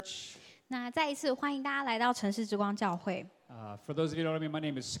那再一次欢迎大家来到城市之光教会。For those of you who don't know me, my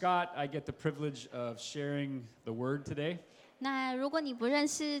name is Scott. I get the privilege of sharing the word today. 那如果你不认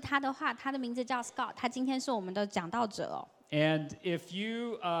识他的话，他的名字叫 Scott， 他今天是我们的讲道者哦。And if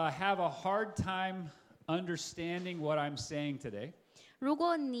you have a hard time understanding what I'm saying today, 如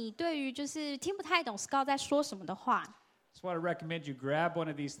果你对于就是听不太懂 Scott 在说什么的话， just want to recommend you grab one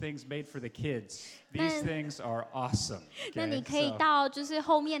of these things made for the kids. These things are awesome. 那你可以到就是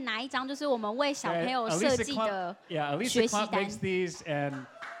后面拿一张就是我们为小朋友设计的 Elisa Klump makes these and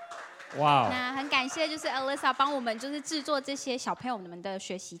wow. 那很感谢就是 Elisa 帮我们就是制作这些小朋友们的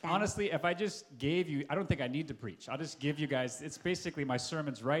学习单。Honestly, if I just gave you, I don't think I need to preach. I'll just give you guys. It's basically my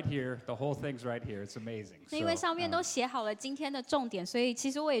sermons right here. The whole thing's right here. It's amazing. 那因为上面都写好了今天的重点，所以其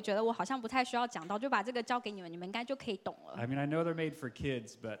实我也觉得我好像不太需要讲到，就把这个交给你们，你们应该就可以懂了。I mean, I know they're made for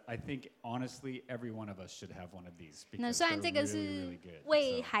kids, but I think honestly, every one of us should have one of these 那 because 虽然 they're 这个 really, 是 really good.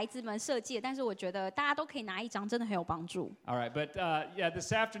 为孩子们设计的，但是我觉得大家都可以拿一张，真的很有帮助。All right, but yeah,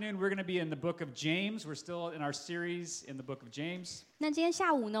 this afternoon we're going to be in the book of James. We're still in our series in the book of James. 那今天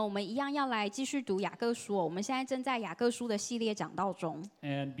下午呢，我们一样要来继续读雅各书哦。我们现在正在雅各书的系列讲道中。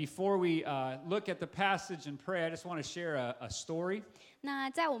And before we look at the passage and pray, I just want to share a story. 那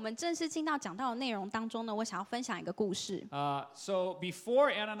在我们正式进到讲道的内容当中呢，我想要分享一个故事。So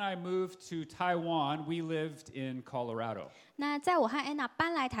before Anna and I moved to Taiwan, we lived in Colorado. 那在我和安娜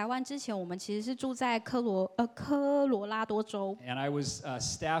搬来台湾之前，我们其实是住在科罗拉多州。And I was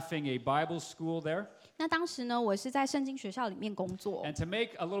staffing a Bible school there. 那当时呢，我是在圣经学校里面工作。And to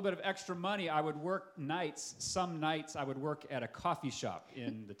make a little bit of extra money, I would work nights. Some nights I would work at a coffee shop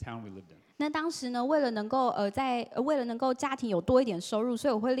in the town we lived in. 那当时呢，为了能够家庭有多一点收入，所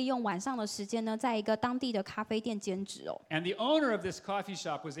以我会利用晚上的时间呢，在一个当地的咖啡店兼职哦。And the owner of this coffee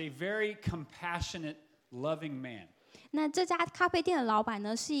shop was a very compassionate, loving man. 那这家咖啡店的老板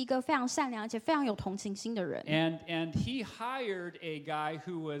呢，是一个非常善良而且非常有同情心的人。And he hired a guy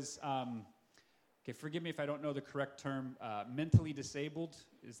who was, okay, forgive me if I don't know the correct term, mentally disabled.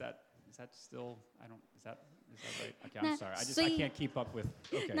 Is that still? Is that right? Okay, I'm sorry. I can't keep up with.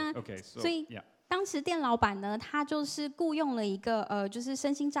 Okay, so yeah. 当时店老板呢，他就是雇佣了一个就是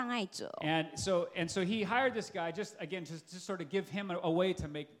身心障碍者。And so he hired this guy just sort of give him a way to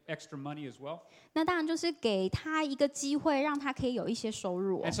make extra money as well. 那当然就是给他一个机会，让他可以有一些收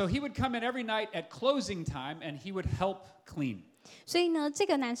入。And so he would come in every night at closing time, and he would help clean. 所以呢，这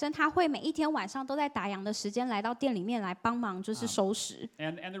个男生他会每一天晚上都在打烊的时间来到店里面来帮忙，就是收拾。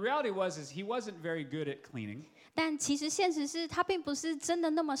And the reality is he wasn't very good at cleaning. 但其实现实是他并不是真的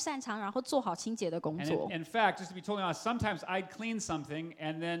那么擅长，然后做好清洁的工作。In fact, just to be totally honest, sometimes I'd clean something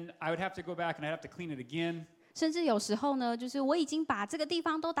and then I would have to go back and I'd have to clean it again. 甚至有时候呢，就是我已经把这个地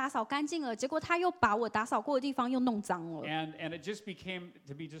方都打扫干净了，结果他又把我打扫过的地方又弄脏了。And it just became,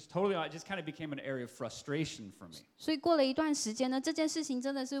 to be just totally honest, it just kind of became an area of frustration for me. 所以过了一段时间呢，这件事情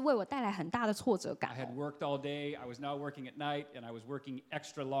真的是为我带来很大的挫折感。I had worked all day. I was now working at night, and I was working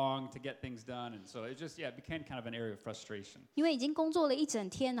extra long to get things done. And so it became kind of an area of frustration. 因为已经工作了一整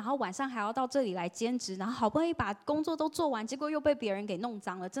天，然后晚上还要到这里来兼职，然后好不容易把工作都做完，结果又被别人给弄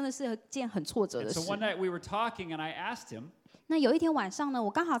脏了，真的是件很挫折的 So 事。 one night we were talking, and I asked him. 那有一天晚上呢，我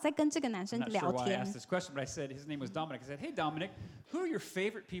刚好在跟这个男生 I'm not 聊 sure why I 天。 asked this question, but I said his name was Dominic. I said, "Hey, Dominic, who are your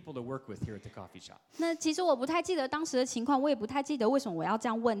favorite people to work with here at the coffee shop?" 那其实我不太记得当时的情况，我也不太记得为什么我要这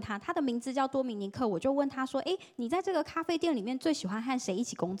样问他。他的名字叫多米尼克，我就问他说：“哎，你在这个咖啡店里面最喜欢和谁一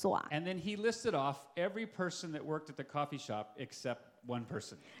起工作啊？” And then he listed off every person that worked at the coffee shop except one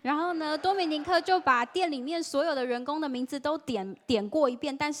person. 然后呢，多米尼克就把店里面所有的员工的名字都点过一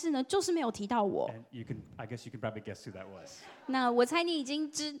遍，但是呢，就是没有提到我。 And I guess you can probably guess who that was. 那我猜你已经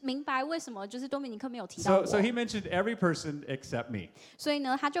明白为什么就是多米尼克没有提到我。So he mentioned every person except me. 所以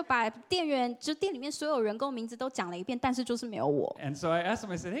呢，他就把店里面所有员工名字都讲了一遍，但是就是没有我。And so I asked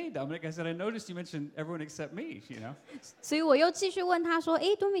him, I said, "Hey, Dominic," I said, "I noticed you mentioned everyone except me, you know?" 所以我又继续问他说：“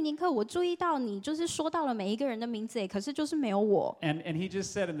哎，多米尼克，我注意到你就是说到了每一个人的名字，可是就是没有我。” And he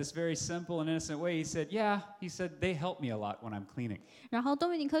just said in this very simple and innocent way, he said, "Yeah," he said, "they help me a lot when I'm cleaning." 然后多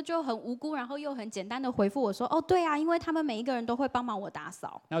米尼克就很无辜，然后又很简单的回复我说：“哦，对啊，因为他们每一个人都会帮忙我打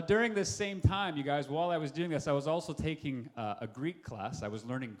扫。” Now, during this same time, you guys, while I was doing this, I was also taking a Greek class. I was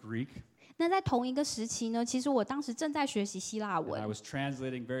learning Greek. 那在同一个时期呢，其实我当时正在学习希腊 And I 文， was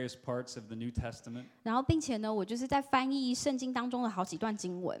translating various parts of the New Testament. 然后并且呢，我就是在翻译圣经当中的好几段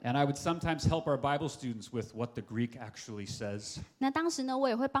经文。 And I would sometimes help our Bible students with what the Greek actually says. 那当时呢，我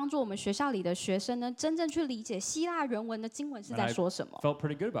也会帮助我们学校里的学生呢，真正去理解希腊原文的经文是在说什么。 Felt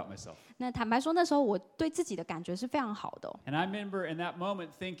pretty good about myself. 那坦白说，那时候我对自己的感觉是非常好的哦。And I remember in that moment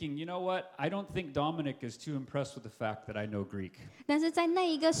thinking, you know what? I don't think Dominic is too impressed with the fact that I know Greek. 但是在那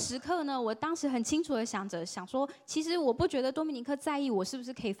一个时刻呢，我当时很清楚的想说，其实我不觉得多米尼克在意我是不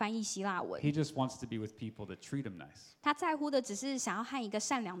是可以翻译希腊文， He just wants to be with people that treat him nice. 他在乎的只是想要和一个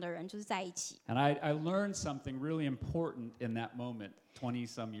善良的人就是在一起。 And I learned something really important in that moment 20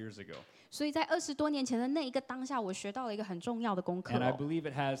 some years ago. 所以在20多年前的那一个当下，我学到了一个很重要的功课 And I 哦。 believe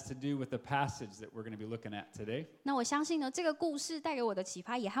it has to do with the passage that we're going to be looking at today. 那我相信呢，这个故事带给我的启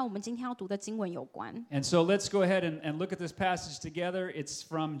发，也和我们今天要读的经文有关。 And so let's go ahead and look at this passage together. It's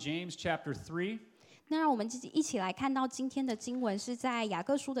from James chapter 3. 那让我们一起来看到今天的经文是在雅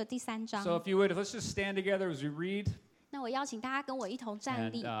各书的第3章。 So if you would, let's just stand together as we read. 那我邀请大家跟我一同站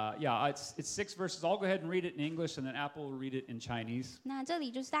And 立。 yeah, it's 6 verses. I'll go ahead and read it in English, and then Apple will read it in Chinese. 那这里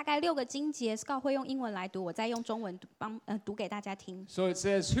就是大概6个经节，Scott 会用英文来读，我再用中文读给大家听。 So it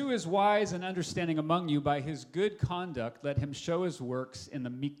says, "Who is wise and understanding among you? By his good conduct, let him show his works in the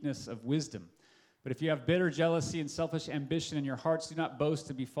meekness of wisdom. But if you have bitter jealousy and selfish ambition in your hearts, do not boast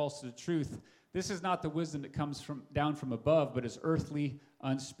to be false to the truth. This is not the wisdom that comes down from above, but is earthly,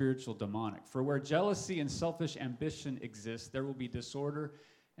 unspiritual, demonic. For where jealousy and selfish ambition exist, there will be disorder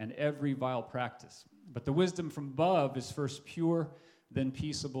and every vile practice. But the wisdom from above is first pure, then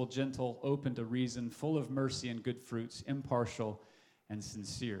peaceable, gentle, open to reason, full of mercy and good fruits, impartial and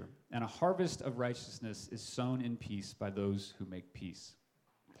sincere. And a harvest of righteousness is sown in peace by those who make peace."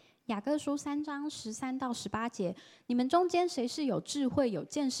 雅各书3章13到18节，你们中间谁是有智慧、有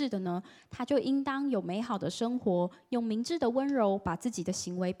见识的呢？他就应当有美好的生活，用明智的温柔把自己的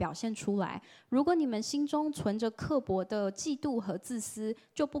行为表现出来。如果你们心中存着刻薄的嫉妒和自私，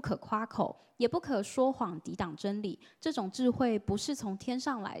就不可夸口，也不可说谎抵挡真理。这种智慧不是从天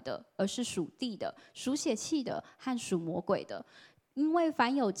上来的，而是属地的、属血气的和属魔鬼的。因为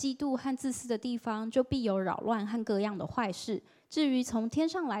凡有嫉妒和自私的地方，就必有扰乱和各样的坏事。至于从天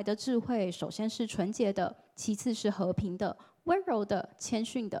上来的智慧，首先是纯洁的，其次是和平的、温柔的、谦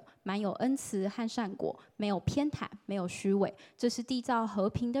逊的，满有恩慈和善果，没有偏袒，没有虚伪。这是缔造和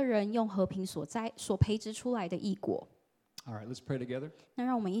平的人用和平所培植出来的义果。 All right, let's pray together. 那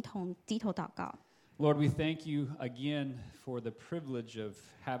让我们一同低头祷告。 Lord, we thank you again for the privilege of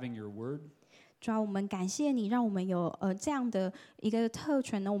having your word. 主要我们感谢你，让我们有这样的一个特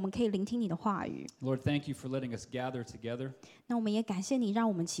权呢，我们可以聆听你的话语。 Lord, thank you for letting us gather together. 那我们也感谢你，让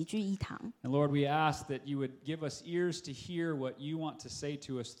我们齐聚一堂。 And Lord, we ask that you would give us ears to hear what you want to say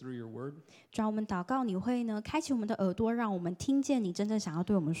to us through your word. 主要我们祷告，你会呢开启我们的耳朵，让我们听见你真正想要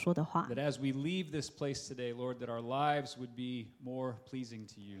对我们说的话。 That as we leave this place today, Lord, that our lives would be more pleasing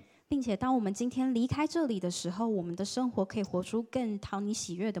to you. 并且当我们今天离开这里的时候，我们的生活可以活出更讨你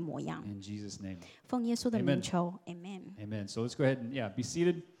喜悦的模样。 In Jesus' name. 奉耶稣的 Amen 名求 ，Amen。 Amen. So let's go ahead and be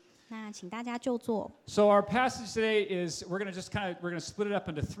seated. 那请大家就坐。 So our passage today is we're going to split it up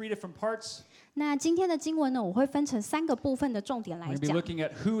into 3 different parts. 那今天的经文呢，我会分成3个部分的重点 We're 来 going to be 讲。 looking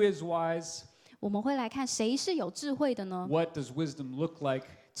at who is wise, 我们会来看谁是有智慧的呢？ what does wisdom look like,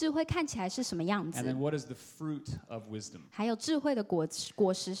 智慧看起来是什么样 and then 子？ what is the fruit of wisdom. 还有智慧的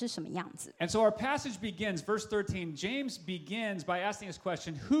果实是什么样子？ And so our passage begins, verse 13. James begins by asking this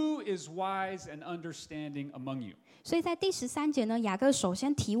question: Who is wise and understanding among you? 所以在第13节呢，雅各首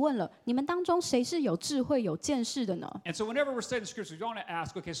先提问了：你们当中谁是有智慧、有见识的呢？ And so whenever we're studying the scriptures, we want to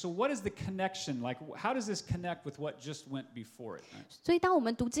ask, okay, so what is the connection? Like, how does this connect with what just went before it? Right? 所以当我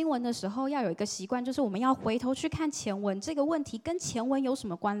们读经文的时候，要有一个习惯，就是我们要回头去看前文，这个问题跟前文有什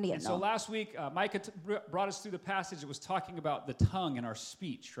么关联 And so 呢？ last week, Micah brought us through the passage. It was talking about the tongue and our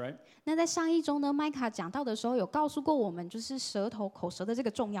speech, right? 那在上一周呢，麦卡讲到的时候，有告诉过我们，就是口舌的这个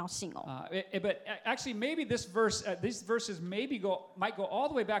重要性哦。 But actually, maybe these verses might go all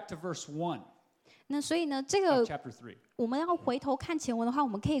the way back to verse 1那所以呢，这 of 个 chapter 3. 我们要回头看前文的话，我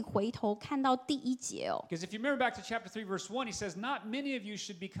们可以回头看到第1节哦。 Because if you remember back to chapter 3, verse 1, he says, not many of you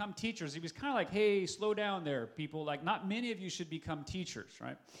should become teachers. He was kind of like, hey, slow down there, people. Like, not many of you should become teachers,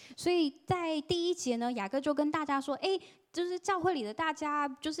 right? 所以在第1节呢，雅各就跟大家说，就是教会里的大家，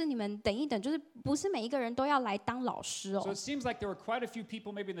就是你们等一等，就是不是每一个人都要来当老师 So 哦 it。seems like there were quite a few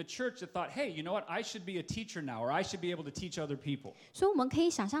people maybe in the church that thought, hey, you know what? I should be a teacher now, or I should be able to teach other people. 所以我们可以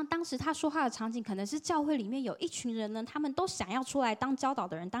想象，当时他说话的场景，可能是教会里面有一群人呢，他们都想要出来当教导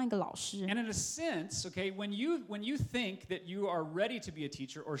的人，当一个老师。 And in a sense, okay, when you think that you are ready to be a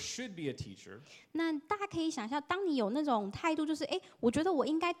teacher or should be a teacher, 那大家可以想象，当你有那种态度，就是我觉得我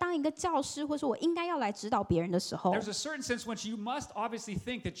应该当一个教师，或是我应该要来指导别人的时候， there's a certain certain sense, once you must obviously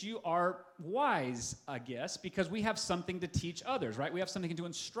think that you are wise, I guess, because we have something to teach others, right? We have something to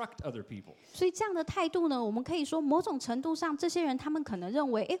instruct other people. 所以这样的态度呢，我们可以说某种程度上，这些人他们可能认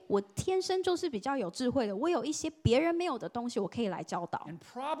为，我天生就是比较有智慧的，我有一些别人没有的东西，我可以来教导。And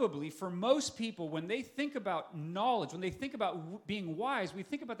probably for most people, when they think about knowledge, when they think about being wise, we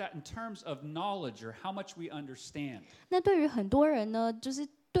think about that in terms of knowledge or how much we understand. 那对于很多人呢，就是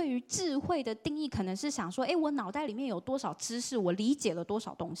对于智慧的定义，可能是想说，我脑袋里面有多少知识，我理解了多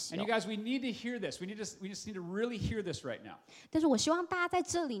少东西。And you guys, we need to hear this. We just need to really hear this right now. 但是我希望大家在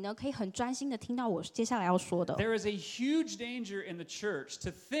这里呢，可以很专心的听到我接下来要说的。There is a huge danger in the church to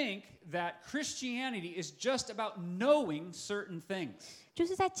think that Christianity is just about knowing certain things. 就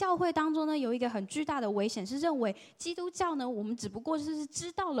是在教会当中呢，有一个很巨大的危险，是认为基督教呢，我们只不过是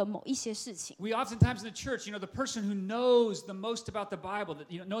知道了某一些事情。We oftentimes in the church, the person who knows the most about the Bible, that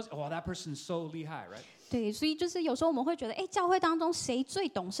knows, oh, that person's so 厉害, right? 对，所以就是有时候我们会觉得，教会当中谁最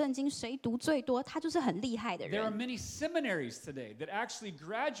懂圣经，谁读最多，他就是很厉害的 There are 人。many seminaries today that actually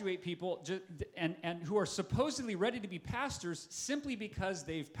graduate people and who are supposedly ready to be pastors simply because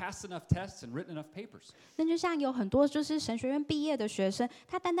they've passed enough tests and written enough papers. 那就像有很多就是神学院毕业的学生，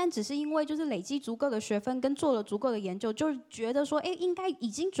他单单只是因为就是累积足够的学分跟做了足够的研究，就觉得说，应该已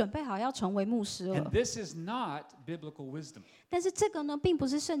经准备好要成为牧师 And 了。 this is not biblical wisdom. 但是这个呢，并不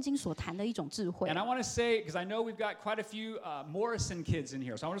是圣经所谈的一种智慧。 And I want to say, because I know we've got quite a few Morrison kids in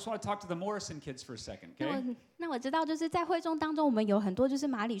here, so I just want to talk to the Morrison kids for a second, 那 okay? 那我知道，就是在会众当中，我们有很多就是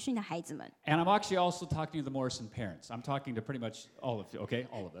马里逊的孩子们。 And I'm actually also talking to the Morrison parents. I'm talking to pretty much all of you, okay?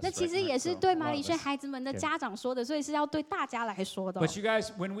 All of us. 那其 right? 实也 So, 是 a 对 lot 马 of 里逊 us. 孩子们的家长说的，所以是要对大家来说的哦。 But you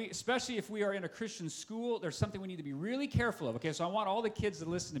guys, especially if we are in a Christian school, there's something we need to be really careful of. Okay, so I want all the kids to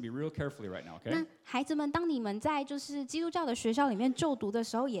listen to me real carefully right now. 那 Okay. 孩子们，当你们在就是基督教的学校里面就读的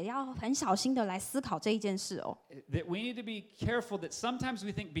时候，也要很小心的来思考这一件事哦。 That we need to be careful that sometimes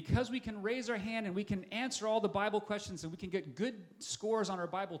we think because we can raise our hand and we can answer all the Bible questions and we can get good scores on our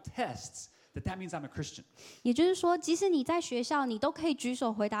Bible tests, that means I'm a Christian. 也就是说，即使你在学校，你都可以举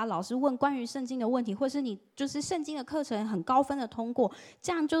手回答老师问关于圣经的问题，或是你就是圣经的课程很高分的通过，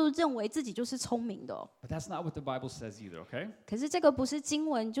这样就认为自己就是聪明的哦。 But that's not what the Bible says either. Okay. 可是这个不是经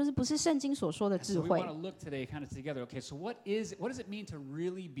文，就是不是圣经所说的 And 智 so we 慧。 want to look today kind of together. Okay, so what does it mean to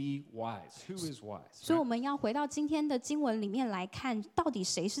really be wise? Who is wise? 所以 right? 我们要回到今天的经文里面来看，到底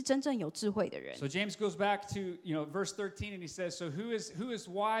谁是真正有智慧的人。 So James goes back to verse 13 and he says, so who is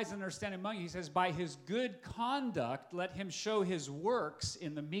wise and understanding among you? He says, by his good conduct, let him show his works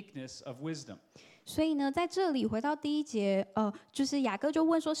in the meekness of wisdom. 所以呢，在这里回到第一节，就是雅各就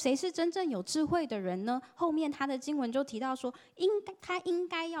问说，谁是真正有智慧的人呢？后面他的经文就提到说，他应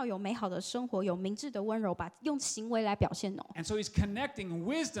该要有美好的生活，有明智的温柔，用行为来表现哦。 And so he's connecting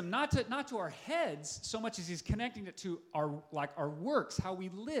wisdom not to our heads so much as he's connecting it to our works, how we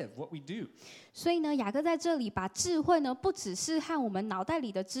live, what we do. 所以呢，雅各在这里把智慧呢，不只是和我们脑袋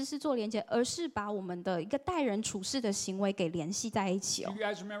里的知识做连接，而是把我们的一个待人处事的行为给联系在一起哦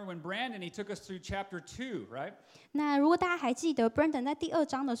You。guys remember when Brandon, he took us through chapter 2, right? 那如果大家还记得 ，Brandon 在第2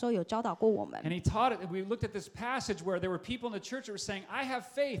章的时候有教导过我们。 And he taught it. We looked at this passage where there were people in the church that were saying, I have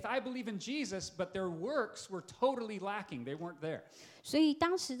faith, I believe in Jesus, but their works were totally lacking. They weren't there. 所以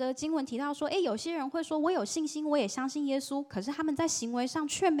当时的经文提到说，有些人会说我有信心，我也相信耶稣，可是他们在行为上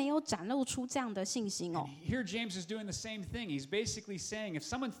却没有展露出这样的信心哦。 Here James is doing the same thing. He's basically saying if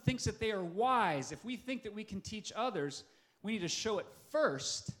someone thinks that they are wise, if we think that we can teach others, we need to show it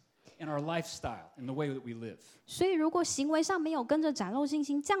first in our lifestyle, in the way that we live. 所以如果行为上没有跟着展露信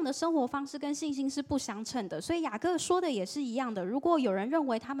心，这样的生活方式跟信心是不相称的。所以雅各说的也是一样的。如果有人认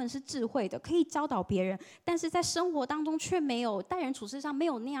为他们是智慧的，可以教导别人，但是在生活当中却没有待人处事上没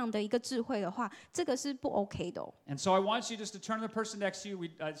有那样的一个智慧的话，这个是不 OK 的哦。 And so I want you just to turn to the person next to you.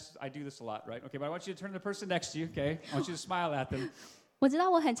 I do this a lot, right? Okay, but I want you to turn to the person next to you, okay? I want you to smile at them. 我知道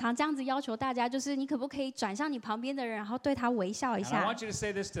我很常这样子要求大家，就是你可不可以转向你旁边的人，然后对他微笑一 And I 下， want you to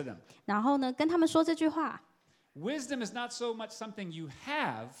say this to them. 然后呢跟他们说这句话。 Wisdom is not so much something you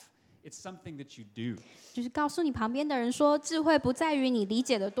have, it's something that you do. 就是告诉你旁边的人说，智慧不在于你理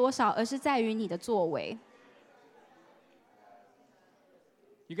解的多少，而是在于你的作为。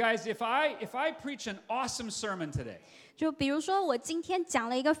 You guys, if I preach an awesome sermon today, 就比如说，我今天讲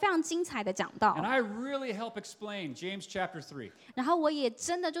了一个非常精彩的讲道 and，I really help explain James chapter 3, 然后我也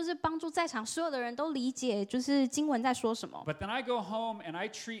真的就是帮助在场所有的人都理解，就是经文在说什么。 but then I go home and I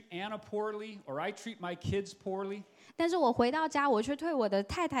treat Anna poorly or I treat my kids poorly, 但是我回到家，我却对我的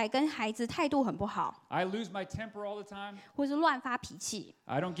太太跟孩子态度很不好， I lose my temper all the time, 或是乱发脾气。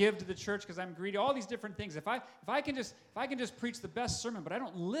 I don't give to the church because I'm greedy, all these different things. If I can just preach the best sermon, but I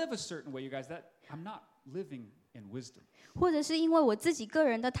don't live a certain way, you guys, that I'm not living in wisdom. 或者是因为我自己个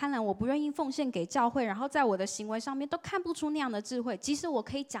人的贪婪，我不愿意奉献给教会，然后在我的行为上面都看不出那样的智慧。即使我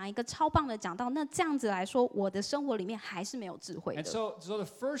可以讲一个超棒的讲道，那这样子来说，我的生活里面还是没有智慧 And 的。so the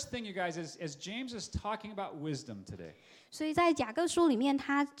first thing, you guys, is as James is talking about wisdom today, 所以在雅各书里面，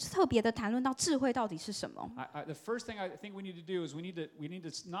他特别的谈论到智慧到底是什么。the first thing I think we need to do is we need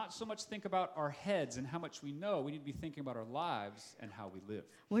to not so much think about our heads and how much we know. We need to be thinking about our lives and how we live.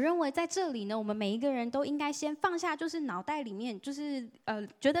 我认为在这里呢，我们每一个人都应该先放下，就是脑袋里面，就是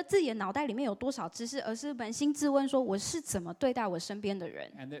觉得自己的脑袋里面有多少知识，而是扪心自问，说我是怎么对待我身边的人。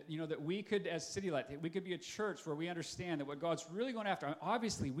And that that we could, as City Light, we could be a church where we understand that what God's really going after.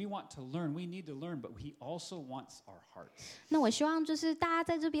 Obviously, we want to learn, we need to learn, but He also wants our hearts. 那我希望就是大家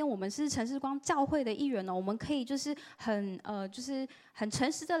在这边，我们是城市光教会的一员呢，我们可以就是就是很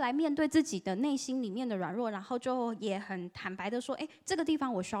诚实的来面对自己的内心里面的软弱，然后就也很坦白的说，这个地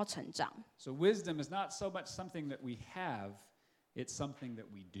方我需要成长。So wisdom is not so much something that we have, it's something that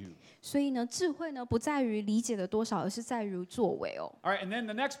we do. 所以呢，智慧呢不在于理解的多少，而是在于作为哦。All right, and then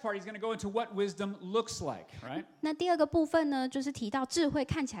the next part, he's going to go into what wisdom looks like, right? 那第二个部分呢，就是提到智慧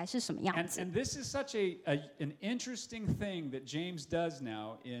看起来是什么样子。And this is such an interesting thing that James does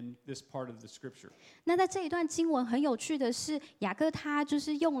now in this part of the scripture. 那在这一段经文很有趣的是，雅各他就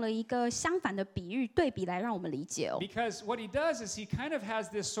是用了一个相反的比喻对比来让我们理解哦。Because what he does is he kind of has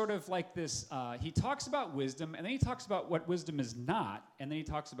this sort of like this, he talks about wisdom, and then he talks about what wisdom is not, and then he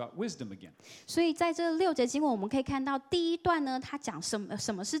talks about wisdom again. 所以在这6节经文，我们可以看到第一段呢，他讲什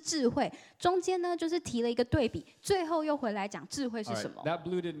么是智慧，中间呢就是提了一个对比，最后又回来讲智慧是 All 什 right, 么。 that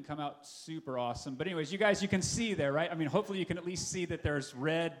blue didn't come out super awesome, but anyways, you guys, you can see there, right? I mean, hopefully you can at least see that there's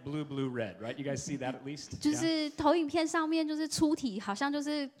red, blue, blue, red, right? You guys see that at least? 就 Yeah? 是投影片上面就是出题，好像就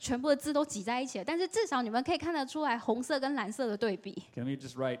是全部的字都挤在一起了，但是至少你们可以看得出来红色跟蓝色的对比。Can we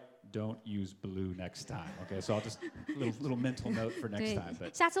just write, don't use blue next time? Okay, so I'll just little mental note for next 对 time.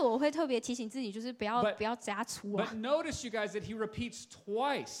 But 下次我会特别提醒自己，就是不要 But- 加粗啊 But。notice, you guys, that he repeats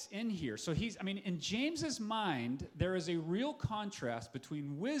twice in here. So in James's mind, there is a real contrast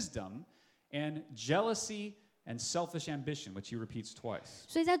between wisdom and jealousy and selfish ambition, which he repeats twice.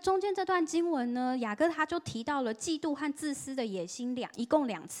 所以在中间这段经文呢，雅各他就提到了嫉妒和自私的野心一共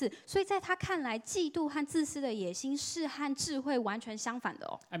2次。所以在他看来，嫉妒和自私的野心是和智慧完全相反的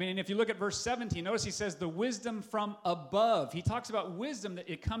哦。I mean, and if you look at verse 17, notice he says the wisdom from above. He talks about wisdom that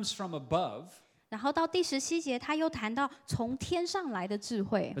it comes from above. 然后到第17节，他又谈到从天上来的智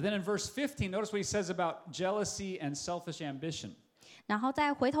慧。 But then in verse 15, notice what he says about jealousy and selfish ambition. 然后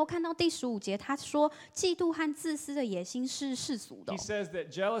再回头看到第15节，他说嫉妒和自私的野心是世俗的哦。He says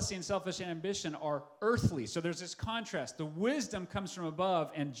that jealousy and selfish ambition are earthly. So there's this contrast. The wisdom comes from above,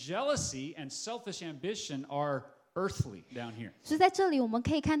 and jealousy and selfish ambition are earthly down here. 所以在这里我们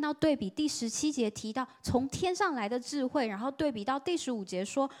可以看到对比，第17节提到从天上来的智慧，然后对比到第15节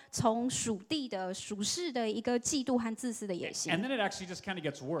说从属地的属世的一个嫉妒和自私的野心。 And then it actually just kind of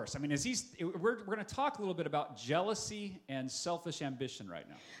gets worse. I mean, we're going to talk a little bit about jealousy and selfish ambition right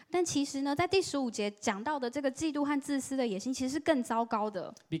now. 但其实呢，在第15节讲到的这个嫉妒和自私的野心，其实是更糟糕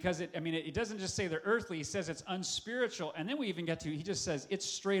的。 Because it doesn't just say they're earthly, he says it's unspiritual, and then we even get to, he just says it's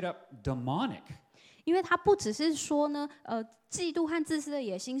straight up demonic. 因为他不只是说呢，嫉妒和自私的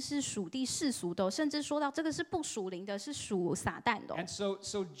野心是属地世俗的哦，甚至说到这个是不属灵的，是属撒旦的哦。 And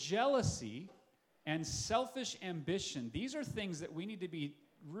so jealousy and selfish ambition, these are things that we need to be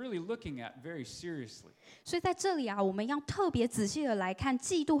really looking at very seriously. 所以在这里啊，我们要特别仔细的来看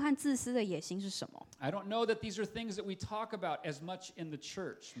嫉妒和自私的野心是什么。 I don't know that these are things that we talk about as much in the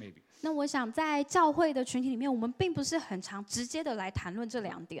church, maybe. 那我想在教会的群体里面，我们并不是很常直接的来谈论这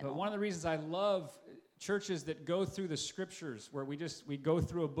2点 But 哦。 one of the reasons I love churches that go through the scriptures, where we go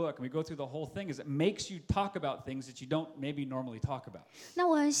through a book and we go through the whole thing, is it makes you talk about things that you don't maybe normally talk about. 那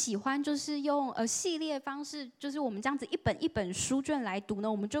我很喜欢就是用系列方式，就是我们这样子一本一本书卷来读呢，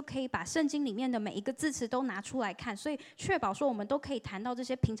我们就可以把圣经里面的每一个字词都拿出来看，所以确保说我们都可以谈到这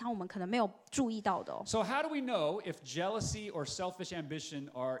些平常我们可能没有注意到的哦。 So how do we know if jealousy or selfish ambition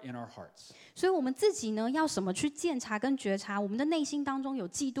are in our hearts? 所以我们自己呢，要什么去鉴察跟觉察我们的内心当中有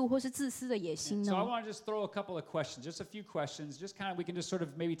嫉妒或是自私的野心 So I 呢？ want to just throw a couple of questions, just a few questions, just kind of we can just sort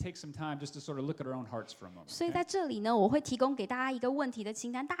of maybe take some time just to sort of look at our own hearts for a moment. 所以 okay? 在这里呢，我会提供给大家一个问题的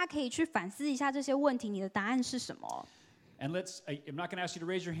清单，大家可以去反思一下这些问题，你的答案是什么？ And I'm not going to ask you to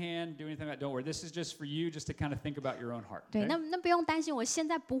raise your hand, do anything like that. Don't worry. This is just for you, just to kind of think about your own heart. 对， okay? 那不用担心，我现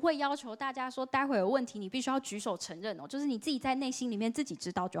在不会要求大家说，待会有问题你必须要举手承认哦，就是你自己在内心里面自己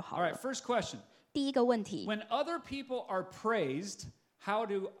知道就好 All right, 了。 first question. 第一个问题， When other people are praised, how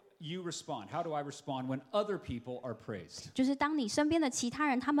do you respond? How do I respond when other people are praised? 就是当你身边的其他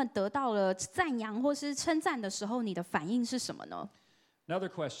人他们得到了赞扬或是称赞的时候，你的反应是什么呢？ Another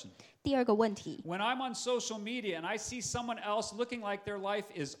question. 第二个问题， When I'm on social media and I see someone else looking like their life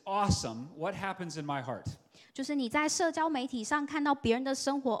is awesome, what happens in my heart? 就是你在社交媒体上看到别人的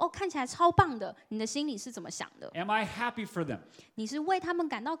生活，哦，看起来超棒的，你的心里是怎么想的？ Am I happy for them? 你是为他们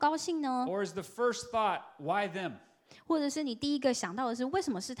感到高兴呢， Or is the first thought, why them? 或者是你第一个想到的是为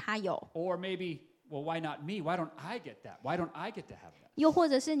什么是他有？ Or maybe, well, why not me? Why don't I get that? Why don't I get to have that? 又或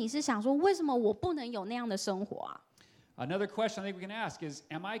者是你是想说，为什么我不能有那样的生活啊？ Another question I think we can ask is,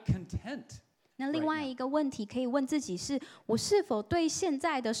 am I content? 那另外一个问题可以问自己是：我是否对现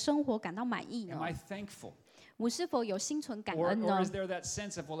在的生活感到满意 Am 呢？ I thankful? 我是否有心存感 Or, 恩 or 呢 is？there that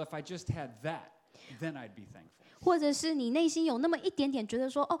sense of, well, if I just had that, then I'd be thankful? 或者是你内心有那么一点点觉得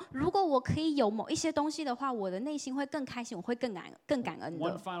说，哦，如果我可以有某一些东西的话，我的内心会更开心，我会更感恩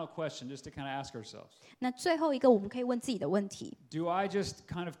One 的。 final question, just to kind of ask ourselves. 那最后一个我们可以问自己的问题， Do I just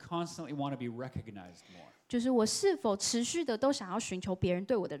kind of constantly want to be recognized more? 就是我是否持续的都想要寻求别人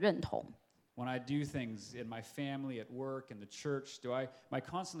对我的认同？ When I do things in my family, at work, in the church, am I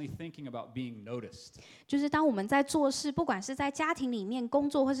constantly thinking about being noticed? 就是当我们在做事，不管是在家庭里面工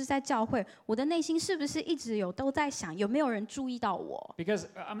作，或是在教会，我的内心是不是一直都在想，有没有人注意到我？ Because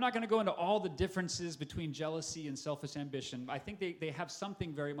I'm not going to go into all the differences between jealousy and selfish ambition. I think they have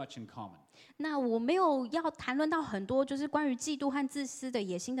something very much in common. 那我没有要谈论到很多就是关于嫉妒和自私的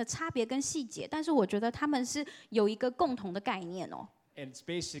野心的差别跟细节，但是我觉得他们是有一个共同的概念哦。 And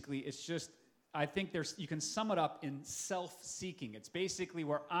it's just, I think you can sum it up in self-seeking. It's basically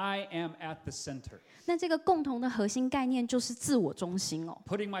where I am at the center, 那这个共同的核心概念就是自我中心哦，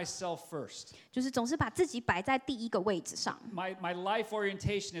 putting myself first. 就是总是把自己摆在第一个位置上。 My life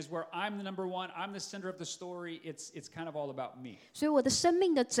orientation is where I'm the number one. I'm the center of the story. It's kind of all about me. 所以我的生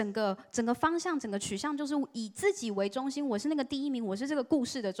命的整个方向、整个取向就是以自己为中心，我是那个第一名，我是这个故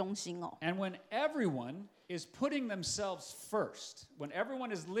事的中心哦。 And when everyone is putting themselves first, when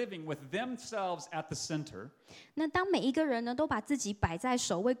everyone is living with themselves at the center, 那当每一个人呢都把自己摆在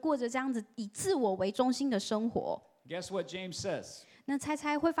首位，过着这样子以自我为中心的生活， guess what James says? 那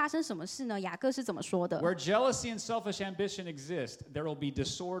猜会发生什么事呢？雅各是怎么说的？ Where jealousy and selfish ambition exist, there will be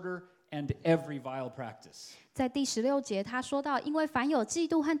disorder and every vile practice. 在第16节，他说到，因为凡有嫉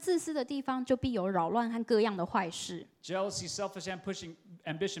妒和自私的地方，就必有扰乱和各样的坏事。 Jealousy, selfish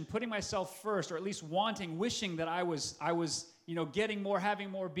ambition, putting myself first, or at least wishing that I was, getting more, having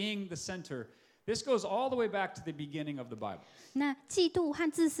more, being the center. This goes all the way back to the beginning of the Bible. 那嫉妒和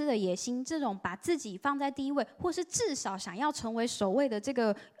自私的野心，这种把自己放在第一位，或是至少想要成为首位的这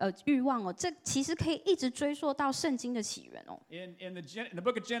个欲望哦，这其实可以一直追溯到圣经的起源哦。In the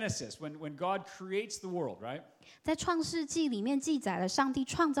book of Genesis, when God creates the world, right? 在创世纪里面记载了上帝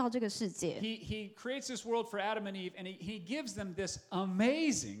创造这个世界， He creates this world for Adam and Eve, and he gives them this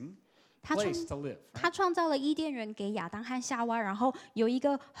amazing place to live. 他创造了伊甸园给亚当和夏娃，然后有一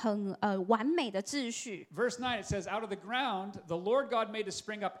个很完美的秩序。 Verse 9, it says, out of the ground, the Lord God made to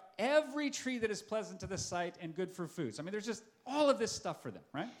spring up every tree that is pleasant to the sight and good for food. So, I mean, there's just all of this stuff for them,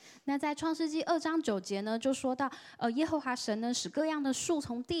 right? 那在创世纪2章9节呢，就说到，耶和华神呢，使各样的树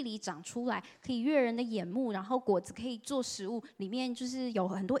从地里长出来，可以悦人的眼目，然后果子可以做食物，里面就是有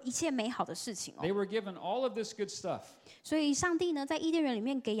很多一切美好的事情哦。 They were given all of this good stuff. 所以上帝呢，在伊甸园里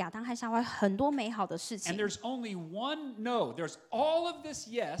面给亚当和夏娃很多美好的事 And 情。 there's only one no. There's all of this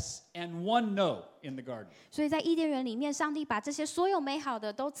yes and one no in the garden. 所以在伊甸园里面，上帝把这些所有美好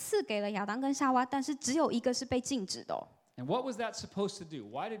的都赐给了亚当跟夏娃，但是只有一个是被禁止的哦。 And what was that supposed to do?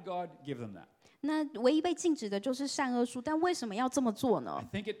 Why did God give them that? 那唯一被禁止的就是善恶树，但为什么要这么做 I 呢？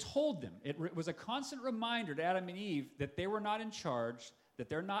 think it told them. It was a constant reminder to Adam and Eve that they were not in charge, that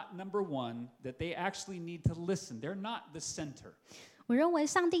they're not number one, that they actually need to listen. They're not the center. 我认为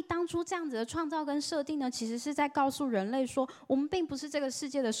上帝当初这样子的创造跟设定呢，其实是在告诉人类说，我们并不是这个世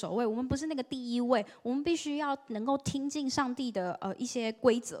界的首位，我们不是那个第一位，我们必须要能够听进上帝的一些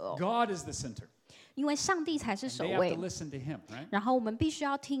规则哦， God is the center. 因为上帝才是 And 首 they have 位 to。listen to him, right? 然后我们必须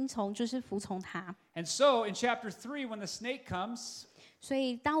要听从，就是服从他。 And so in chapter 3, when the snake comes, 所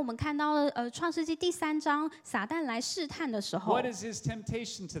以，当我们看到创世纪第3章撒旦来试探的时候 what，is his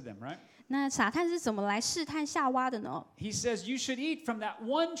temptation to them, right? 那撒旦是怎么来试探夏娃的呢？ He says, you should eat from that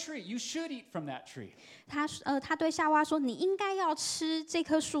one tree. You should eat from that tree. 他对夏娃说：“你应该要吃这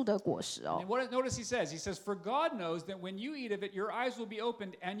棵树的果实哦。” And notice he says? He says, for God knows that when you eat of it, your eyes will be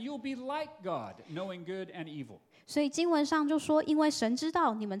opened and you'll be like God, knowing good and evil. 所以经文上就说：“因为神知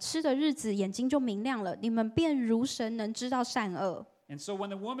道你们吃的日子，眼睛就明亮了，你们便如神能知道善恶。” And so when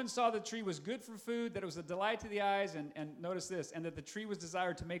the woman saw the tree was good for food, that it was a delight to the eyes, and notice this, and that the tree was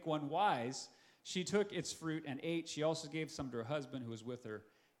desired to make one wise, she took its fruit and ate. She also gave some to her husband who was with her,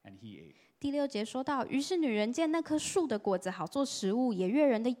 and he ate. 第6节说到，于是女人见那棵树的果子好做食物，也悦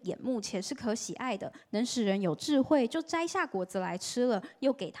人的眼目，且是可喜爱的，能使人有智慧，就摘下果子来吃了，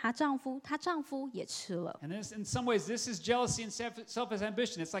又给她丈夫，她丈夫也吃了。And this, in some ways, this is jealousy and selfish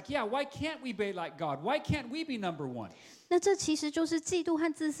ambition. It's like, yeah, why can't we be like God? Why can't we be number one? 那这其实就是嫉妒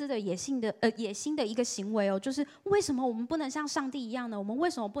和自私的野心的一个行为哦，就是为什么我们不能像上帝一样呢？我们为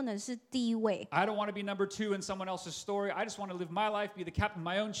什么不能是第一位？ I don't want to be number two in someone else's story. I just want to live my life, be the captain of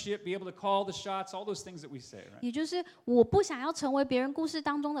my own ship, be able to call the shots, all those things that we say, right? 也就是我不想要成为别人故事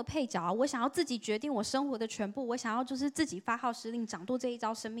当中的配角，我想要自己决定我生活的全部，我想要就是自己发号施令，掌舵这一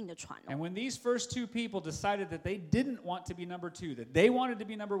艘生命的船哦。 And when these first two people decided that they didn't want to be number two, that they wanted to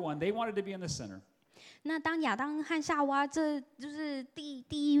be number one, they wanted to be in the center. 那当亚当和夏娃，这就是第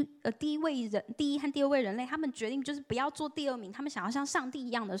一位人，第一和第二位人类，他们决定就是不要做第二名，他们想要像上帝一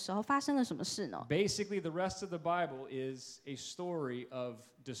样的时候，发生了什么事呢？ Basically, the rest of the Bible is a story of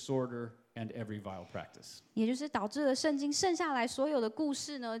disorder and every vile practice. 也就是导致了圣经剩下来所有的故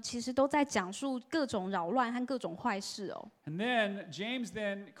事呢，其实都在讲述各种扰乱和各种坏事哦。 And then James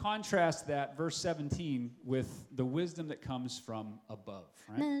then contrasts that, verse 17, with the wisdom that comes from above.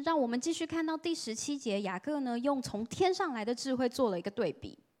 Right? 那让我们继续看到第17节，雅各呢用从天上来的智慧做了一个对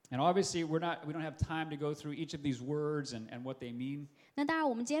比。 And obviously, we don't have time to go through each of these words and what they mean. 那当然，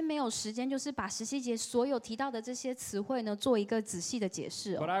我们今天没有时间，就是把17节所有提到的这些词汇呢，做一个仔细的解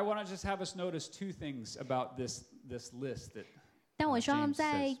释哦。 But I want to just have us notice two things about this list that 但我希望 James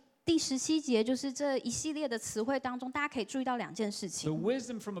在 says. 第17节，就是这一系列的词汇当中，大家可以注意到2件事 The 情。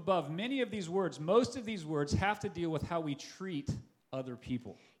 wisdom from above, many of these words, most of these words have to deal with how we treat other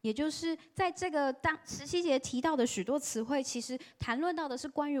people. 也就是在这个当17节提到的许多词汇，其实谈论到的是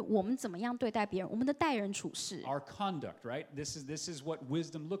关于我们怎么样对待别人，我们的待人处事。 Our conduct, right? This is what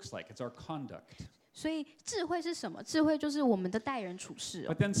wisdom looks like. It's our conduct. 所以智慧是什么？智慧就是我们的待人处事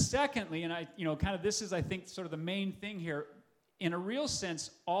哦。 But then secondly, and kind of this is, I think, sort of the main thing here, in a real sense,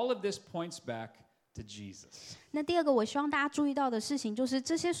 all of this points back to Jesus. 那第二个，我希望大家注意到的事情，就是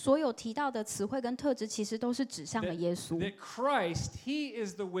这些所有提到的词汇跟特质，其实都是指向了耶稣。 That Christ, He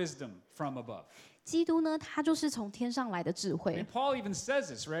is the wisdom from above. 基督呢，他就是从天上来的智 And 慧。 Paul even says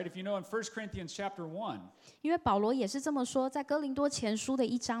this, right? If you know in 1 Corinthians chapter 1, 因为保罗也是这么说，在哥林多前书的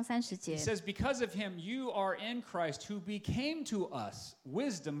1章30 he 节。 says, because of Him, you are in Christ, who became to us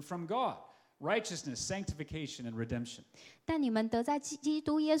wisdom from God, righteousness, sanctification, and redemption. 但你们得在基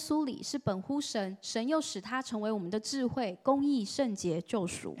督耶稣里是本乎神，神又使他成为我们的智慧、公义、圣洁、救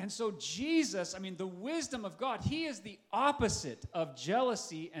赎。 And so Jesus, I mean, the wisdom of God, He is the opposite of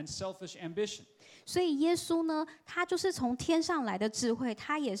jealousy and selfish ambition. 所以耶稣呢，他就是从天上来的智慧，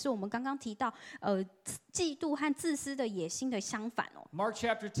他也是我们刚刚提到嫉妒和自私的野心的相反哦。 Mark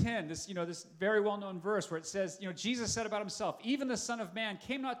chapter 10, this very well-known verse where it says, Jesus said about Himself, even the Son of Man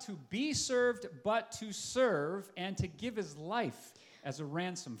came not to be served, but to serve and to give His life as a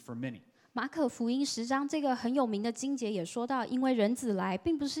ransom for many. 马可福音10章这个很有名的经节也说到，因为人子来，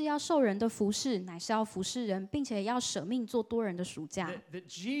并不是要受人的服侍，乃是要服侍人，并且要舍命做多人的赎价。 That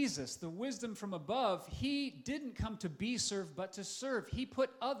Jesus, the wisdom from above, He didn't come to be served, but to serve. He put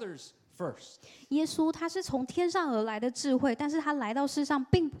others first. 耶稣他是从天上而来的智慧，但是他来到世上，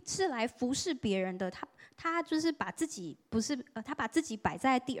并不是来服侍别人的。他就是把自己他把自己摆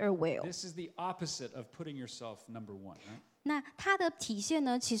在第二位哦。 This is the opposite of putting yourself number one, right? 那它的体现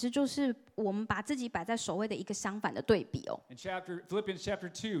呢，其实就是我们把自己摆在首位的一个相反的对比哦。 In Philippians chapter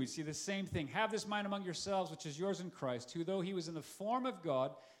 2, we see the same thing. Have this mind among yourselves, which is yours in Christ, who though He was in the form of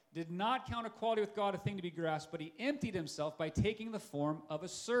God, did not count equality with God a thing to be grasped, but He emptied Himself by taking the form of a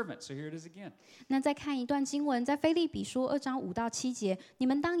servant. So here it is again. 那再看一段经文，在腓立比书2章5到7节，你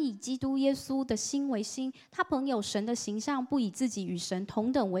们当以基督耶稣的心为心，他本有神的形象，不以自己与神同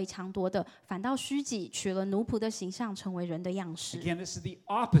等为强夺的，反倒虚己，取了奴仆的形象，成为人的样式。 Again, this is the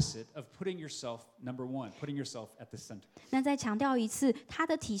opposite of putting yourself number one, putting yourself at the center. 那再强调一次，它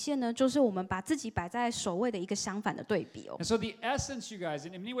的体现呢，就是我们把自己摆在首位的一个相反的对比哦。 And so the essence, you guys,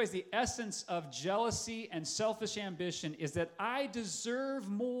 in many ways, the essence of jealousy and selfish ambition is that I deserve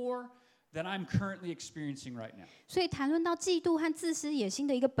more than I'm currently experiencing right now. 所以谈论到嫉妒和自私野心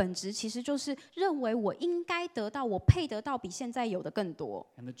的一个本质，其实就是认为我应该得到，我配得到比现在有的更多。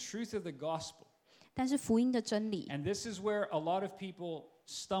 And the truth of the gospel, 但是福音的真理， and this is where a lot of people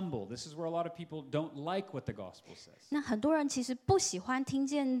stumble. This is where a lot of people don't like what the gospel says. 那很多人其实不喜欢听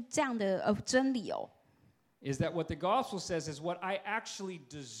见这样的真理哦。 Is that what the gospel says is what I actually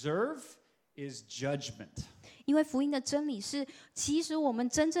deserve is judgment. 因为福音的真理是，其实我们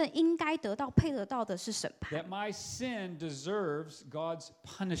真正应该得到、配得到的是审判。 That my sin deserves God's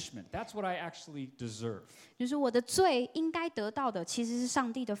punishment. That's what I actually deserve. 就是我的罪应该得到的，其实是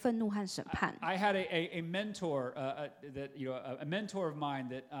上帝的愤怒和审判。 I had a mentor, a mentor of mine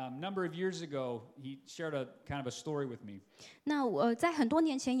that a number of years ago he shared a kind of a story with me. 那我在很多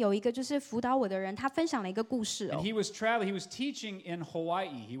年前有一个就是辅导我的人，他分享了一个故事 And 哦。 he was teaching in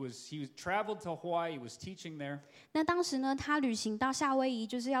Hawaii. He traveled to Hawaii. He was teaching there. 那当时呢，他旅行到夏威夷，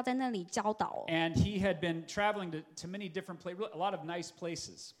就是要在那里教导哦。 And he had been traveling to many different places, a lot of nice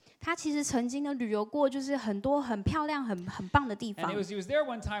places. 他其实曾经呢旅游过，就是很多很漂亮、很棒的地 And 方。 he was there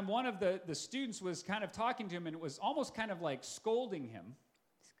one time. One of the students was kind of talking to him, and it was almost kind of like scolding him.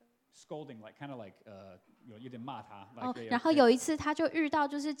 Scolding, like kind of like 有点骂他。哦，然后有一次他就遇到，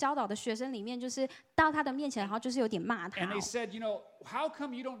就是教导的学生里面，就是到他的面前，然后就是有点骂他 And 哦。 they said, how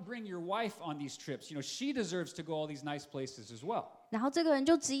come you don't bring your wife on these trips? She deserves to go all these nice places as well. 然后这个人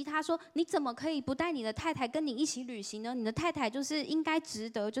就质疑他说：“你怎么可以不带你的太太跟你一起旅行呢？你的太太就是应该值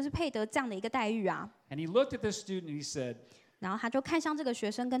得，就是配得这样的一个待遇啊。” And he looked at this student and he said, 然后他就看向这个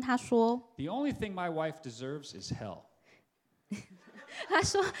学生，跟他说 "The only thing my wife deserves is hell." 他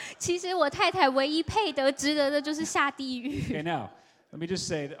说：“其实我太太唯一配得、值得的就是下地狱。 Okay, now let me just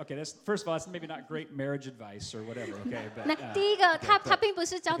say that. Okay, that's first of all, that's maybe not great marriage advice or whatever. Okay, but 那第一个，他 but- 并不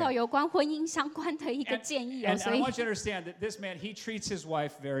是教导有关婚姻相关的一个建议哦， and 所 I 以 want you to understand that this man, he treats his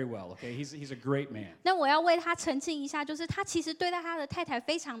wife very well. Okay, he's a great man. 那我要为他澄清一下，就是他其实对待他的太太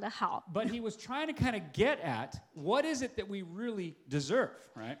非常的好， But he was trying to kind of get at what is it that we really deserve,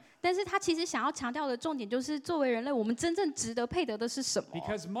 right? 但是他其实想要强调的重点就是，作为人类，我们真正值得配得的是什么？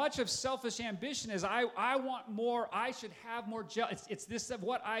 Because much of selfish ambition is I want more, I should have more. It's this of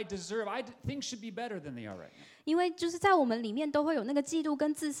what I deserve. Things should be better than they are right now. 因为就是在我们里面都会有那个嫉妒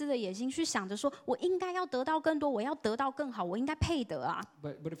跟自私的野心，去想着说我应该要得到更多，我要得到更好，我应该配得啊。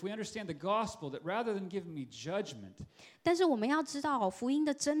 But if we understand the gospel, that rather than giving me judgment, 但是我们要知道哦，福音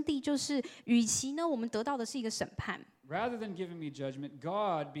的真谛就是，与其呢我们得到的是一个审判， rather than giving me judgment,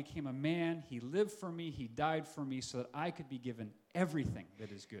 God became a man. He lived for me. He died for me so that I could be given everything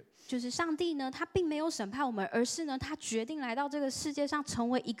that is good. 就是上帝呢，他并没有审判我们，而是呢他决定来到这个世界上，成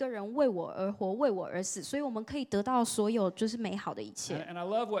为一个人，为我而活，为我而死，所以我们可以得到所有就是美好的一切。 And I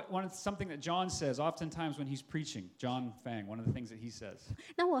love something that John says oftentimes when he's preaching. John Fang, one of the things that he says.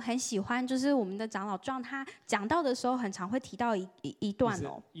 那我很喜欢，就是我们的长老John他讲到的时候，很常会提到一段 Is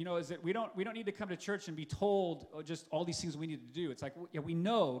哦。 that we don't need to come to church and be told just all these things we need to do. It's like we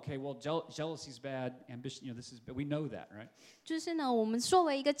know, okay, well jealousy's bad, ambition, this is bad. We know that, right? 就是呢，我们作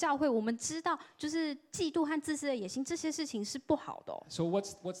为一个教会，我们知道，就是嫉妒和自私的野心这些事情是不好的哦。 So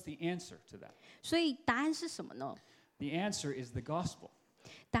what's the answer to that? 所以答案是什么呢？ The answer is the gospel.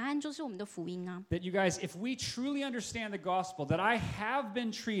 答案就是我们的福音啊。 That you guys, if we truly understand the gospel, that I have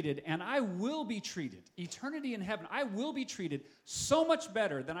been treated and I will be treated, eternity in heaven, I will be treated so much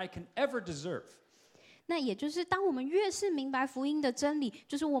better than I can ever deserve. 那也就是当我们越是明白福音的真理，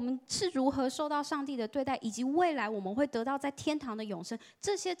就是我们是如何受到上帝的对待，以及未来我们会得到在天堂的永生，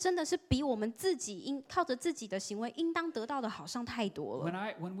这些真的是比我们自己靠着自己的行为应当得到的好上太多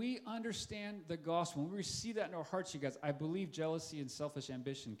了。 When we understand the gospel, when we receive that in our hearts, you guys, I believe jealousy and selfish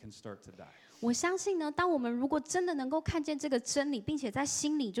ambition can start to die. 我相信呢，当我们如果真的能够看见这个真理，并且在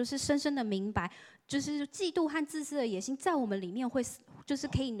心里就是深深的明白，就是嫉妒和自私的野心在我们里面会就是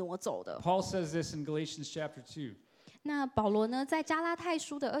可以挪走的。 Paul says this in Galatians chapter 2. 那保罗呢，在加拉太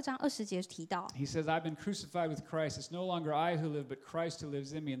书的2章20节提到， He says, I've been crucified with Christ. It's no longer I who live, but Christ who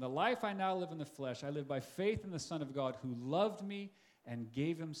lives in me. And the life I now live in the flesh, I live by faith in the Son of God who loved me and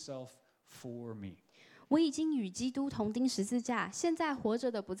gave himself for me. 我已经与基督同钉十字架，现在活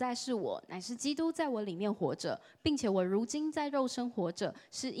着的不再是我，乃是基督在我里面活着，并且我如今在肉身活着，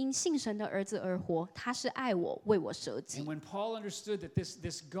是因信神的儿子而活。他是爱我，为我舍己。 And when Paul understood that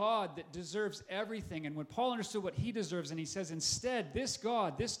this God that deserves everything, and when Paul understood what he deserves, and he says, instead, this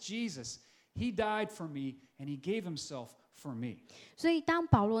God, this Jesus, he died for me and he gave himself for me. 所以当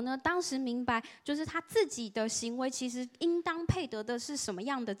保罗呢，当时明白，就是他自己的行为其实应当配得的是什么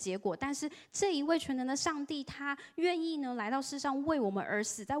样的结果，但是这一位全能的上帝，他愿意呢来到世上为我们而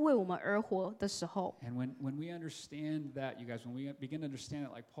死，在为我们而活的时候， And when we understand that, you guys, when we begin to understand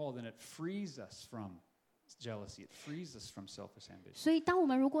it like Paul, then it frees us from jealousy. It frees us from selfish ambition. 所以当我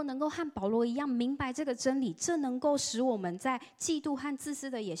们如果能够和保罗一样明白这个真理，这能够使我们在嫉妒和自私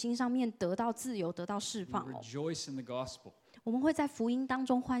的野心上面得到自由，得到释 We 放哦。 rejoice in the gospel. 我们会在福音当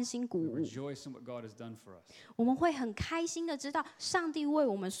中欢欣鼓 We 舞， rejoice in what God has done for us. 我们会很开心的知道，上帝为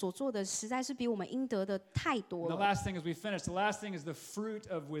我们所做的实在是比我们应得的太 And 多 the 了。 last thing as we finish, the last thing is the fruit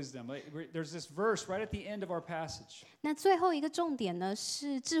of wisdom. There's this verse right at the end of our passage. 那最后一个重点呢，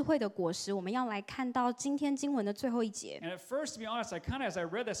是智慧的果实。我们要来看到今天经文的最后一节。 And at first, to be honest, as I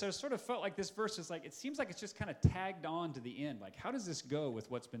read this, I sort of felt like this verse is like, it seems like it's just kind of tagged on to the end. Like, how does this go with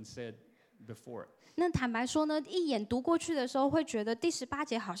what's been said before it? 那坦白说呢，一眼读过去的时候，会觉得第18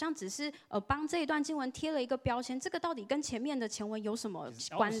节好像只是帮这一段经文贴了一个标签，这个到底跟前面的前文有什么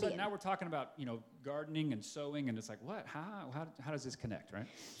All 关 of a sudden, 联？ now we're talking about, gardening and sowing, and it's like, what? How does this connect, right?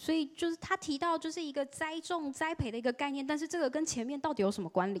 所以就是他提到就是一个栽种栽培的一个概念，但是这个跟前面到底有什么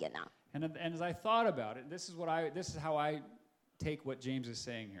关联啊？ And as I thought about it, this is how I take what James is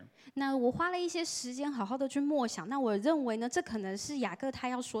saying here. 那我花了一些时间好好的去默想，那我认为呢，这可能是雅各他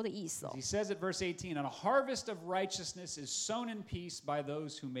要说的意思哦。 He says at verse 18, "And a harvest of righteousness is sown in peace by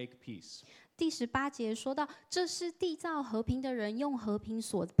those who make peace." 第18节说到，这是缔造和平的人用和平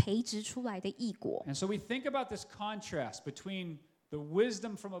所培植出来的义果。 And so we think about this contrast between the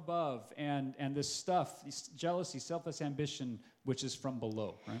wisdom from above and this stuff, this jealousy, selfish ambition, which is from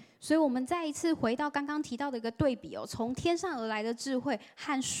below, right? 所以我们再一次回到刚刚提到的一个对比哦，从天上而来的智慧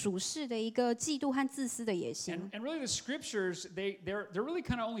和属世的一个嫉妒和自私的野心。 And really the scriptures, they're really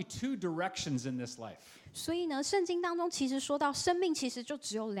kind of only two directions in this life. 所以呢，圣经当中其实说到生命其实就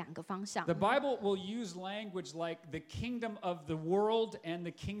只有2个方向。 The Bible will use language like the kingdom of the world and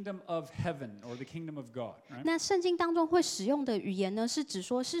the kingdom of heaven or the kingdom of God, right? 那圣经当中会使用的语言呢，是指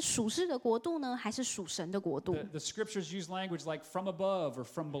说是属世的国度呢，还是属神的国度？ The scriptures use language like from above or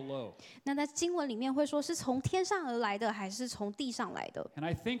from below. 那在经文里面会说是从天上而来的，还是从地上来的？ And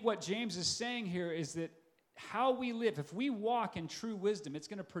I think what James is saying here is that how we live, if we walk in true wisdom, it's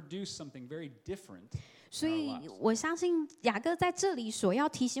going to produce something very different. 所以我相信雅各在这里所要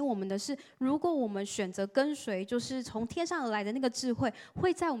提醒我们的是，如果我们选择跟随，就是从天上而来的那个智慧，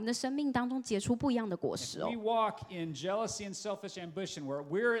会在我们的生命当中结出不一样的果实 If 哦 we。walk in jealousy and selfish ambition, where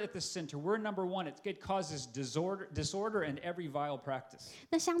we're at the center, we're number one, it causes disorder and every vile practice.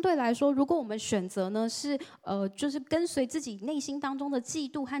 那相对来说，如果我们选择呢是就是跟随自己内心当中的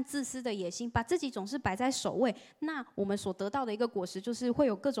嫉妒和自私的野心，把自己总是摆在首位，那我们所得到的一个果实就是会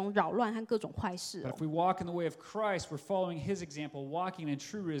有各种扰乱和各种坏事 But 哦 if。we walk in the way of Christ, we're following his example, walking in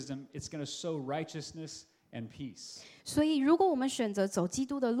true wisdom, it's going to sow righteousness and peace. 所以，如果我们选择走基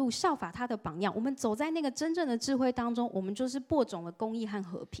督的路，效法他的榜样，我们走在那个真正的智慧当中，我们就是播种了公义和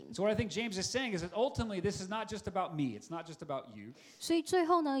和平。 So what I think James is saying is that ultimately this is not just about me, it's not just about you. 所以最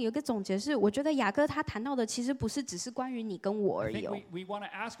后呢，有一个总结是，我觉得雅各他谈到的其实不是只是关于你跟我 I 而已 think 哦。 we want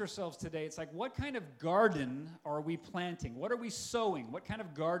to ask ourselves today, it's like, what kind of garden are we planting? What are we sowing? What kind of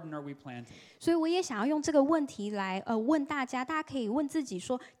garden are we planting? 所以我也想要用这个问题来问大家，大家可以问自己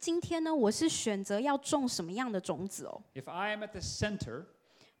说，今天呢，我是选择要种什么样的种子哦？ If I am at the center,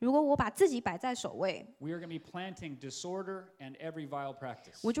 如果我把自己摆在首位， we are going to be planting disorder and every vile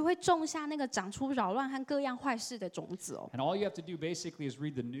practice. 我就会种下那个长出扰乱和各样坏事的种子哦。 And all you have to do basically is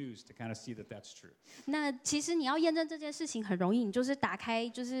read the news to kind of see that that's true. 那其实你要验证这件事情很容易，你就是打开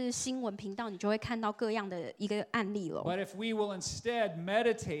就是新闻频道，你就会看到各样的一个案例了。 But if we will instead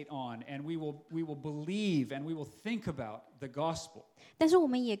meditate on and we will believe and we will think about the gospel, 但是我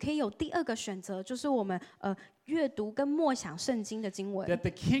们也可以有第2个选择，就是我们阅读跟默想圣经的经文。 that the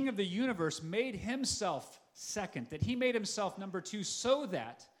King of the universe made himself second, that he made himself number 2 so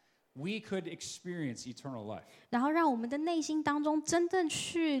that we could experience eternal life. 然后让我们的内心当中真正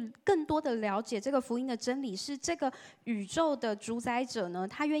去更多的了解这个福音的真理，是这个宇宙的主宰者呢，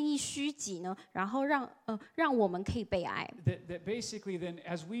他愿意虚己呢，然后让我们可以被爱。 That basically then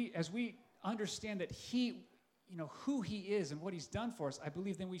as we understand that he, who he is and what he's done for us, I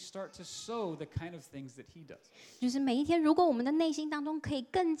believe then we start to sow the kind of things that he does. 就是每一天，如果我们的内心当中可以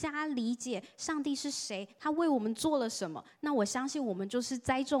更加理解上帝是谁，他为我们做了什么，那我相信我们就是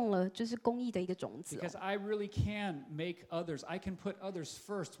栽种了就是公义的一个种子哦。 Because I really can make others, I can put others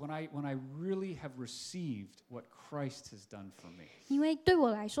first when I really have received what Christ has done for me. 因为对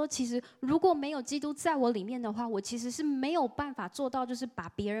我来说，其实如果没有基督在我里面的话，我其实是没有办法做到就是把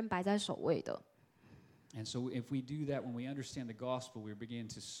别人摆在首位的。 And so if we do that, when we understand the gospel, we begin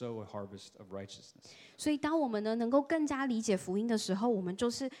to sow a harvest of righteousness. 所以，当我们呢能够更加理解福音的时候，我们就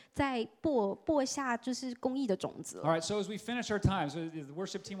是在播下就是公义的种子了。 All right, so as we finish our time, so the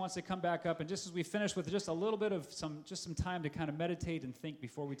worship team wants to come back up, and just as we finish with just a little bit of some time to kind of meditate and think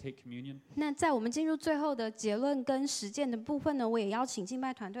before we take communion. 那在我们进入最后的结论跟实践的部分呢，我也邀请敬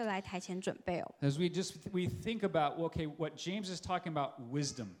拜团队来台前准备哦。 As we think about, okay, what James is talking about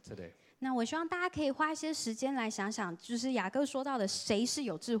wisdom today. 那我希望大家可以花一些时间来想想，就是雅各说到的，谁是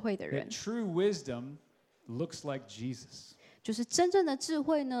有智慧的人？ That true wisdom looks like Jesus. 就是真正的智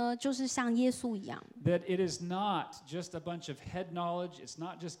慧呢，就是像耶稣一样。That it is not just a bunch of head knowledge. It's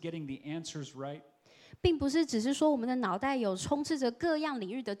not just getting the answers right. 并不是只是说我们的脑袋有充斥着各样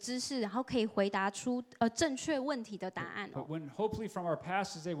领域的知识，然后可以回答出正确问题的答案 But when hopefully from our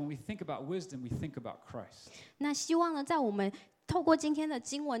passage today, when we think about wisdom, we think about Christ. 那希望呢，在我们透过今天的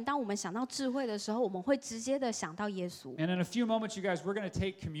经文，当我们想到智慧的时候，我们会直接的想到耶稣。 And in a few moments, you guys, we're going to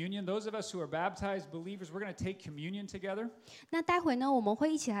take communion. Those of us who are baptized believers, we're going to take communion together. 那待会呢，我们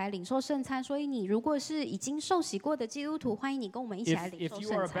会一起来领受圣餐。所以你如果是已经受洗过的基督徒，欢迎你跟我们一起来领 If 受 you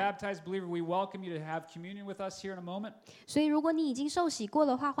are 圣 a 餐。 baptized believer, we welcome you to have communion with us here in a moment. 所以如果你已经受洗过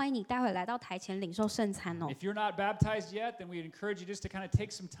的话，欢迎你待会来到台前领受圣餐哦。 If you're not baptized yet, then we encourage you just to kind of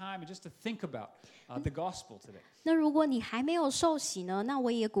take some time and just to think about the gospel today. 那如果你还没有受洗呢，那我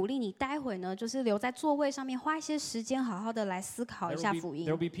也鼓励你待会呢，就是留在座位上面，花一些时间，好好的来思考一下福音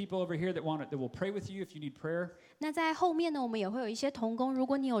There。will be people over here that will pray with you if you need prayer. 那在后面呢，我们也会有一些同工，如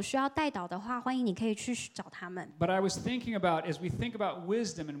果你有需要代祷的话，欢迎你可以去找他们。 But I was thinking about, as we think about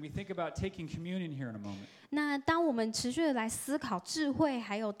wisdom and we think about taking communion here in a moment, 那当我们持续的来思考智慧，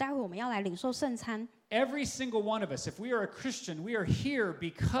还有待会我们要来领受圣餐， every single one of us, if we are a Christian, we are here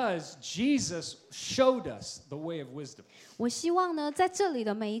because Jesus showed us the way of wisdom. 我希望呢，在这里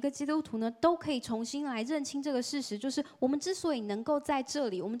的每一个基督徒呢，都可以重新来认清这个事实，就是我们之所以能够在这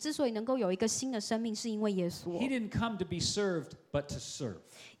里，我们之所以能够有一个新的生命，是因为耶稣 He didn't come to be served, but to serve.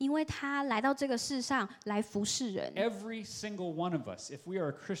 因为他来到这个世上来服侍人。 Every single one of us, if we are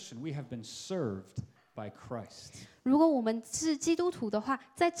a Christian, we have been served by Christ. 如果我们是基督徒的话，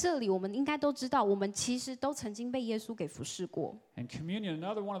在这里我们应该都知道，我们其实都曾经被耶稣给服侍过。 And communion,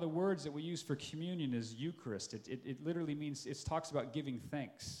 another one of the words that we use for communion is Eucharist. It literally means, it talks about giving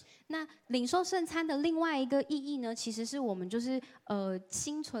thanks. 那领受圣餐的另外一个意义呢，其实是我们就是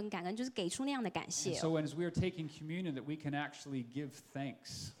心存感恩，就是给出那样的感 And 谢 so as we are taking communion, that we can actually give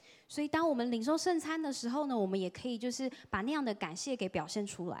thanks. 所以当我们领受圣餐的时候呢，我们也可以就是把那样的感谢给表现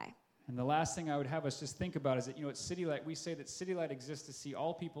出来。 And the last thing I would have us just think about is that, at City Light, we say that City Light exists to see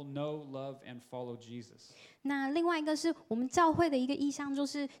all people know, love, and follow Jesus. 那另外一个是我们教会的一个意向，就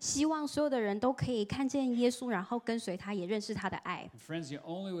是希望所有的人都可以看见耶稣，然后跟随他，也认识他的爱。 And friends, the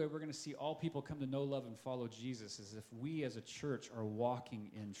only way we're going to see all people come to know, love, and follow Jesus is if we as a church are walking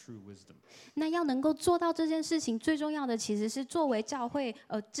in true wisdom. 那要能够做到这件事情，最重要的其实是作为教会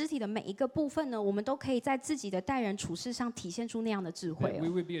肢体的每一个部分呢，我们都可以在自己的待人处事上体现出那样的智慧 That 哦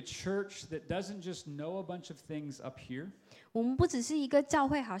we。would be a church that doesn't just know a bunch of things up here, 我们不只是一个教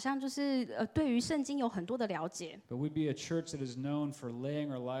会，好像就是对于圣经有很多的了解， but we'd be a church that is known for laying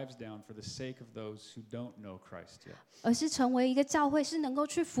our lives down for the sake of those who don't know Christ yet. 而是成为一个教会，是能够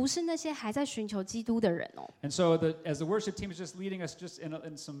去服侍那些还在寻求基督的人哦。 And so, as the worship team is just leading us, just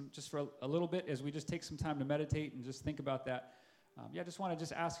just for a little bit, as we just take some time to meditate and just think about that. I just want to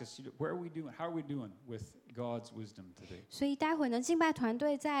just ask us, where are we doing? How are we doing with God's wisdom today? 所以待会呢，敬拜团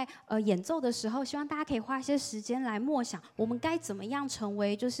队在演奏的时候，希望大家可以花一些时间来默想，我们该怎么样成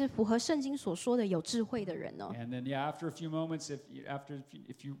为就是符合圣经所说的有智慧的人呢？ And then, after a few moments,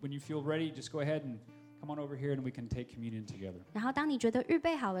 when you feel ready, just go ahead and come on over here, and we can take communion together. 然后当你觉得预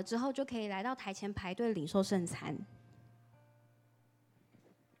备好了之后，就可以来到台前排队领受圣餐。